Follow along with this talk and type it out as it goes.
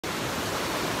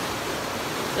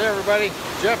Hey everybody,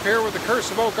 Jeff here with the Curse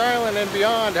of Oak Island and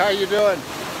beyond. How you doing?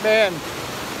 Man,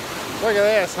 look at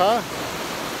this, huh?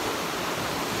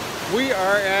 We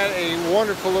are at a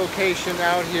wonderful location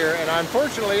out here, and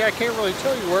unfortunately I can't really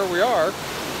tell you where we are,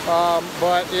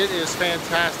 but it is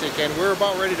fantastic, and we're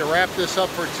about ready to wrap this up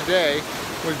for today.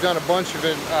 We've done a bunch of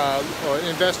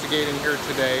investigating here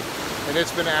today, and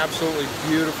it's been absolutely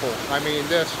beautiful. I mean,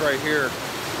 this right here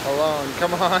alone,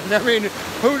 come on. I mean,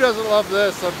 who doesn't love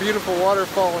this? A beautiful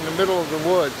waterfall in the middle of the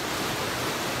woods.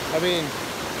 I mean,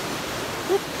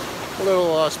 whoop, a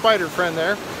little spider friend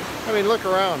there. I mean, look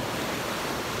around.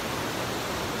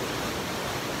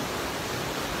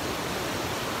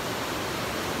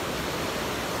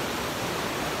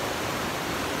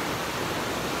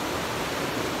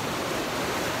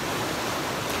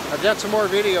 I've got some more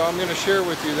video I'm going to share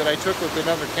with you that I took with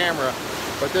another camera,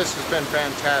 but this has been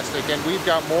fantastic, and we've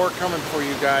got more coming for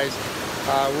you guys.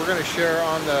 We're going to share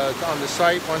on the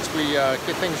site once we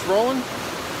get things rolling.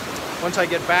 Once I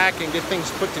get back and get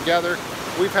things put together,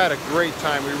 we've had a great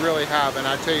time. We really have, and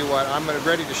I tell you what, I'm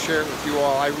ready to share it with you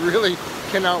all. I really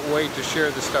cannot wait to share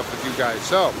this stuff with you guys.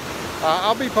 So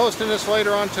I'll be posting this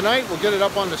later on tonight. We'll get it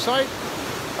up on the site,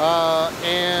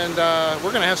 and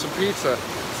we're going to have some pizza.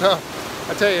 So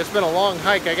I tell you, it's been a long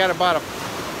hike. I got about a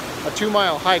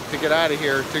 2-mile hike to get out of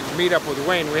here to meet up with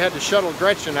Wayne. We had to shuttle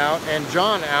Gretchen out and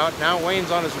John out. Now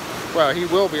Wayne's on his, well, he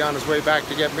will be on his way back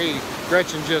to get me.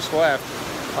 Gretchen just left.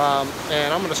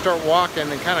 And I'm going to start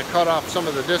walking and kind of cut off some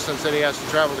of the distance that he has to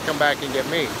travel to come back and get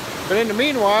me. But in the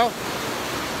meanwhile,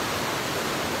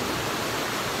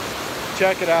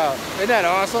 check it out. Isn't that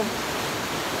awesome?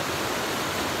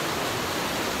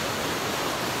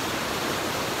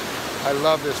 I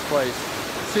love this place.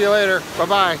 See you later.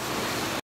 Bye-bye.